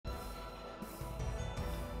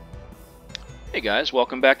Hey guys,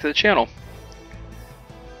 welcome back to the channel.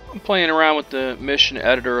 I'm playing around with the mission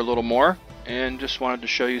editor a little more and just wanted to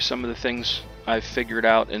show you some of the things I've figured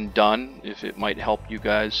out and done, if it might help you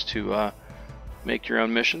guys to make your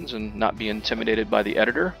own missions and not be intimidated by the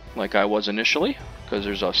editor like I was initially, because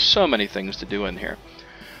there's so many things to do in here.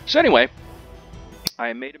 So anyway,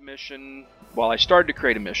 I made a mission. Well, I started to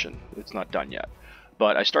create a mission. It's not done yet,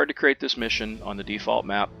 but I started to create this mission on the default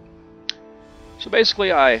map. So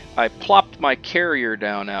basically I plopped my carrier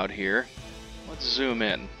down out here. Let's zoom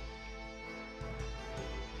in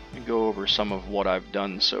and go over some of what I've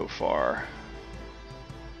done so far.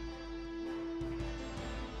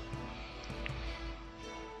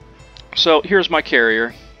 So here's my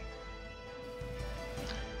carrier.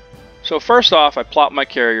 So first off, I plopped my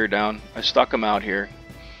carrier down. I stuck him out here.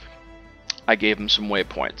 I gave him some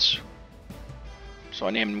waypoints. So I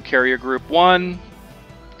named him Carrier Group 1.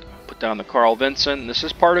 Put down the Carl Vinson. This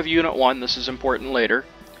is part of Unit 1. This is important later.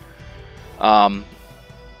 Under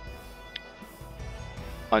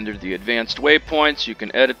the advanced waypoints, you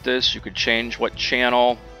can edit this. You could change what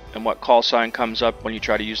channel and what call sign comes up when you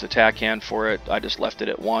try to use the tack hand for it. I just left it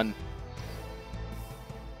at 1.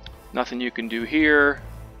 Nothing you can do here,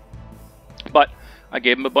 but I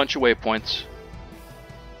gave him a bunch of waypoints.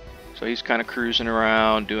 So he's kind of cruising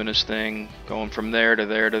around, doing his thing, going from there to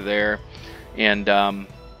there to there. And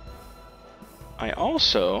I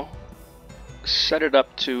also set it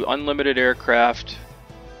up to unlimited aircraft,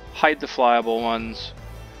 hide the flyable ones.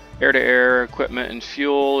 Air-to-air equipment and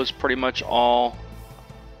fuel is pretty much all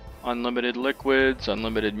unlimited liquids,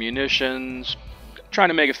 unlimited munitions. Trying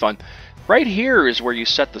to make it fun. Right here is where you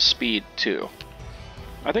set the speed too.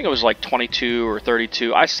 I think it was like 22 or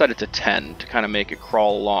 32. I set it to 10 to kind of make it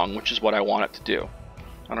crawl along, which is what I want it to do.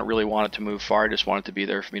 I don't really want it to move far. I just want it to be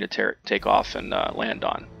there for me to take off and land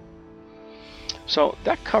on. So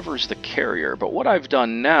that covers the carrier. But what I've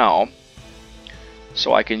done now,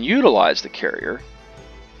 so I can utilize the carrier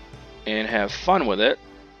and have fun with it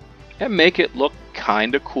and make it look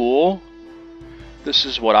kind of cool. This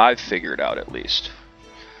is what I've figured out, at least.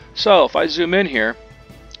 So if I zoom in here,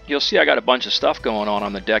 you'll see I got a bunch of stuff going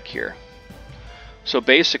on the deck here. So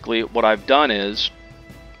basically what I've done is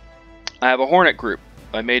I have a Hornet group.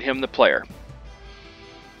 I made him the player.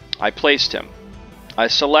 I placed him. I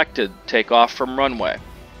selected take off from runway.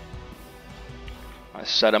 I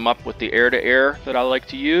set him up with the air-to-air that I like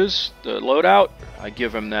to use, the loadout. I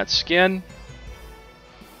give him that skin.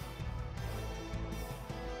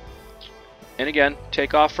 And again,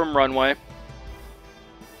 take off from runway.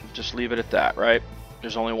 Just leave it at that, right?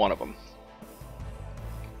 There's only one of them.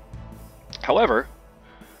 However,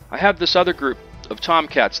 I have this other group of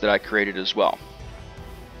Tomcats that I created as well.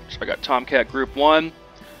 So I got Tomcat Group 1,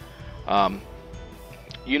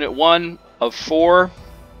 Unit 1 of 4.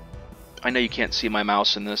 I know you can't see my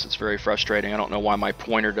mouse in this. It's very frustrating. I don't know why my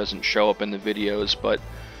pointer doesn't show up in the videos, but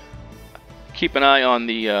keep an eye on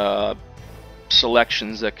the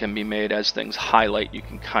selections that can be made as things highlight. You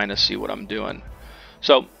can kind of see what I'm doing.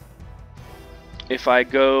 So if I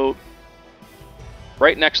go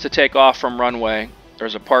right next to take off from runway,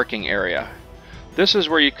 there's a parking area. This is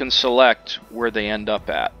where you can select where they end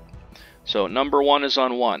up at. So number 1 is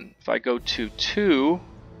on 1. If I go to 2,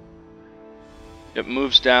 it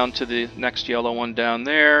moves down to the next yellow one down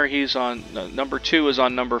there. He's on number 2 is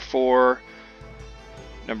on number 4.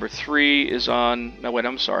 Number 3 is on, no wait,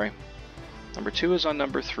 I'm sorry. Number 2 is on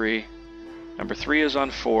number 3. Number 3 is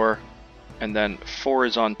on 4. And then 4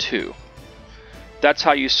 is on 2. That's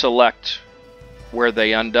how you select where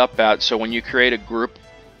they end up at. So when you create a group,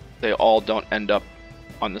 they all don't end up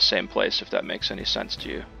on the same place, if that makes any sense to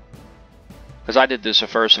you. Because I did this at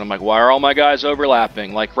first and I'm like, why are all my guys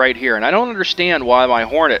overlapping? Like right here. And I don't understand why my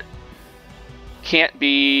Hornet can't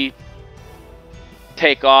be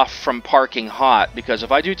take off from parking hot. Because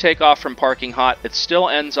if I do take off from parking hot, it still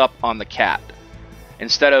ends up on the cat.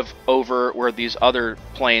 Instead of over where these other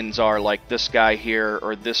planes are, like this guy here,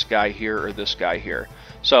 or this guy here, or this guy here.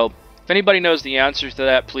 So if anybody knows the answers to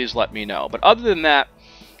that, please let me know. But other than that,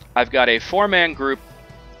 I've got a 4-man group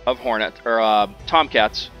of Hornet or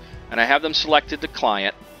Tomcats, and I have them selected to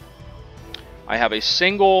client. I have a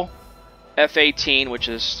single F-18, which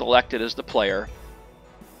is selected as the player.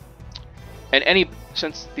 And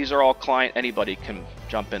since these are all client, anybody can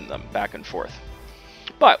jump in them back and forth.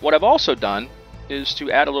 But what I've also done is to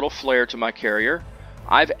add a little flair to my carrier.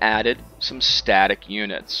 I've added some static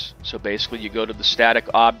units. So basically you go to the static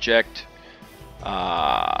object,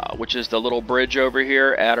 which is the little bridge over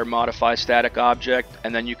here, add or modify static object,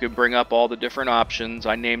 and then you can bring up all the different options.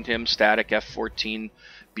 I named him static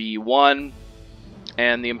F-14B1.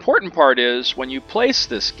 And the important part is when you place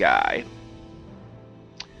this guy,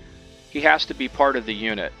 he has to be part of the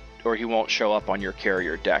unit, or he won't show up on your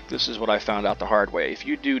carrier deck. This is what I found out the hard way. If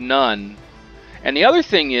you do none, and the other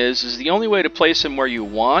thing is the only way to place him where you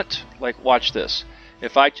want, like watch this.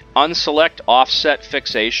 If I unselect offset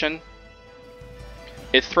fixation,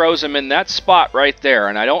 it throws him in that spot right there,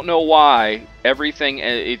 and I don't know why everything,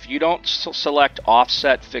 if you don't select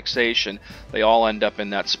offset fixation, they all end up in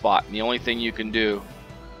that spot. And the only thing you can do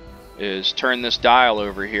is turn this dial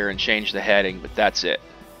over here and change the heading, but that's it.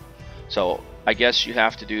 So I guess you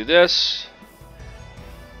have to do this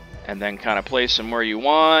and then kind of place him where you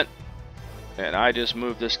want. And I just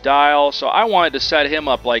moved this dial, so I wanted to set him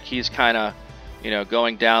up like he's kind of, you know,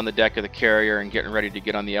 going down the deck of the carrier and getting ready to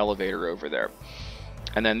get on the elevator over there.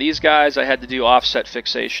 And then these guys, I had to do offset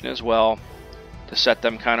fixation as well to set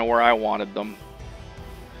them kind of where I wanted them.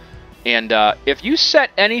 And if you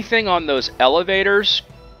set anything on those elevators,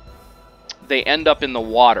 they end up in the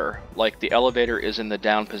water, like the elevator is in the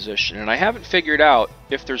down position. And I haven't figured out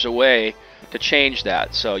if there's a way to change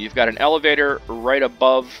that. So you've got an elevator right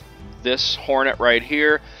above this Hornet right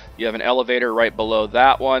here. You have an elevator right below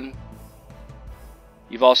that one.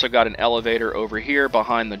 You've also got an elevator over here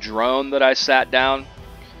behind the drone that I sat down.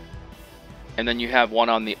 And then you have one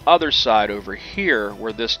on the other side over here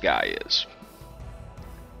where this guy is.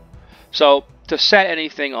 So to set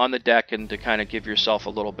anything on the deck and to kind of give yourself a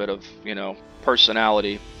little bit of, you know,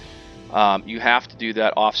 personality, you have to do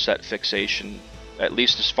that offset fixation, at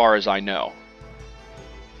least as far as I know.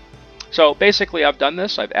 So basically I've done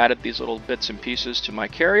this. I've added these little bits and pieces to my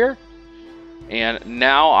carrier. And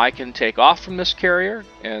now I can take off from this carrier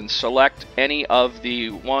and select any of the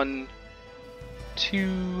 1,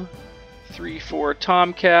 2, 3, 4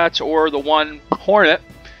 Tomcats or the one Hornet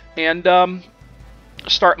and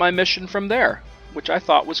start my mission from there, which I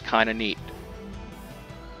thought was kind of neat.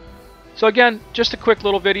 So again, just a quick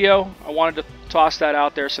little video. I wanted to toss that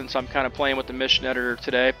out there since I'm kind of playing with the mission editor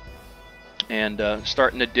today and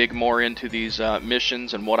starting to dig more into these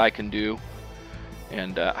missions and what I can do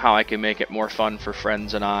and how I can make it more fun for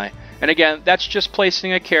friends and I. And again, that's just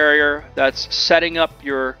placing a carrier. That's setting up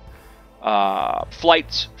your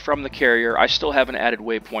flights from the carrier. I still haven't added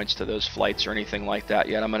waypoints to those flights or anything like that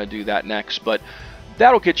yet. I'm going to do that next, but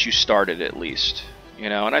that'll get you started at least, you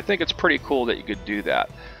know, and I think it's pretty cool that you could do that.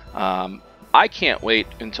 I can't wait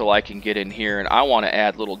until I can get in here, and I want to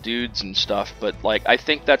add little dudes and stuff, but like I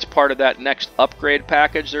think that's part of that next upgrade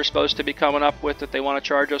package they're supposed to be coming up with that they want to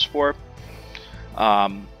charge us for.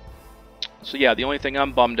 So yeah, the only thing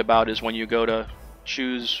I'm bummed about is when you go to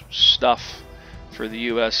choose stuff for the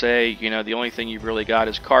USA, you know, the only thing you've really got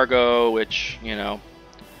is cargo, which, you know,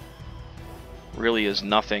 really is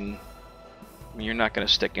nothing. I mean, you're not going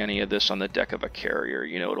to stick any of this on the deck of a carrier,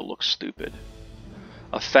 you know, it'll look stupid.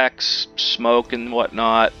 Effects, smoke and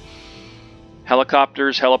whatnot.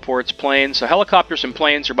 Helicopters, heliports, planes. So helicopters and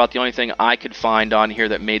planes are about the only thing I could find on here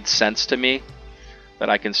that made sense to me that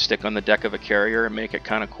I can stick on the deck of a carrier and make it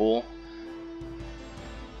kind of cool.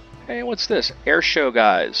 Hey, what's this? Airshow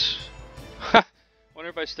guys. Wonder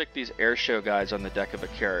if I stick these airshow guys on the deck of a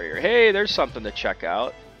carrier. Hey, there's something to check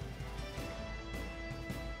out.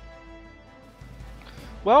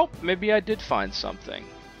 Well, maybe I did find something.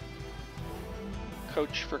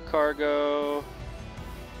 Coach for cargo.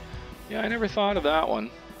 Yeah, I never thought of that one.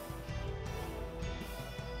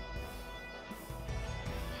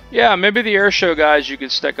 Yeah, maybe the airshow guys you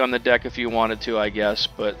could stick on the deck if you wanted to, I guess,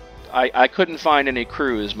 but I couldn't find any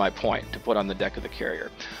crew is my point to put on the deck of the carrier.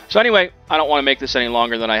 So anyway, I don't want to make this any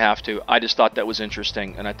longer than I have to. I just thought that was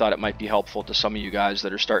interesting, and I thought it might be helpful to some of you guys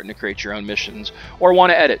that are starting to create your own missions or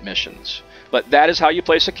want to edit missions. But that is how you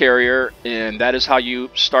place a carrier, and that is how you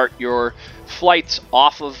start your flights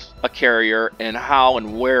off of a carrier, and how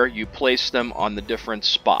and where you place them on the different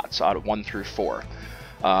spots out of 1 through 4.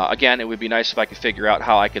 Again, it would be nice if I could figure out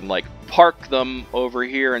how I can like park them over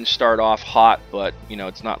here and start off hot, but you know,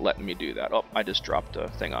 it's not letting me do that. Oh, I just dropped a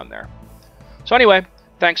thing on there. So anyway,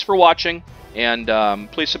 thanks for watching, and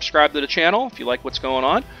please subscribe to the channel if you like what's going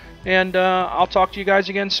on, and I'll talk to you guys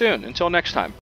again soon. Until next time.